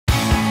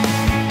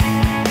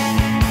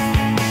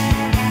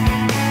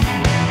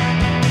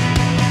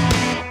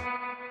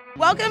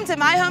Welcome to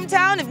my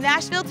hometown of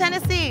Nashville,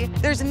 Tennessee.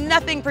 There's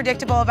nothing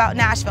predictable about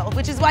Nashville,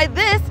 which is why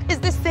this is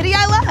the city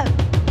I love.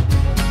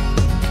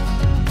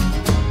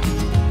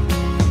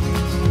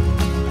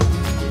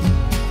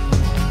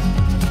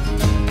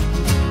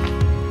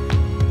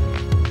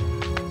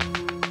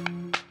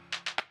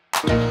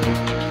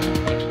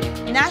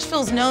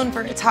 Nashville's known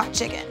for its hot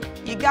chicken.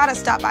 You gotta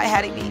stop by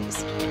Hattie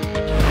B's.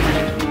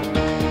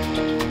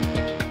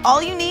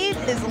 All you need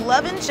is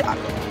love and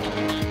chocolate.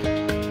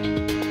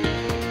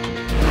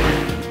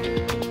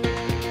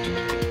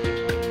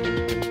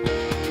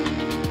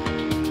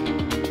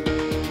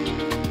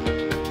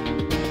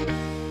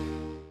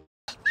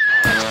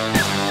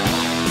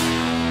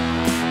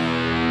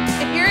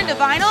 If you're into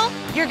vinyl,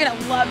 you're gonna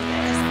love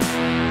this.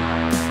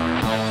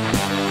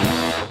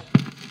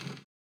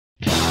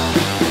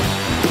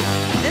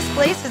 This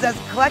place is as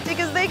eclectic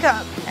as they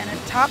come and a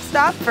top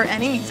stop for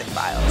any music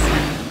files.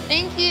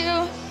 Thank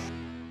you.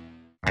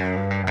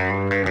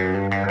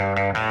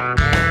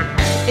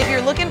 If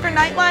you're looking for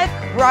nightlife,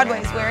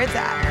 Broadway's where it's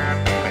at.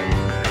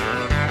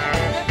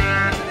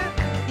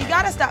 You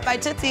gotta stop by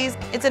Tootsie's.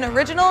 It's an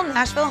original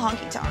Nashville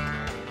honky-tonk.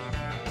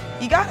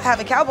 You gotta have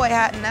a cowboy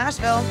hat in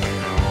Nashville.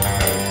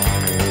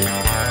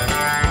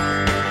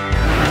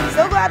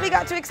 So glad we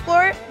got to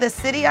explore the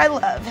city I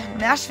love,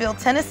 Nashville,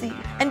 Tennessee.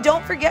 And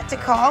don't forget to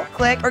call,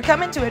 click, or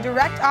come into a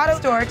direct auto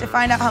store to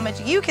find out how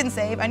much you can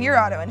save on your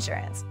auto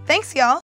insurance. Thanks, y'all.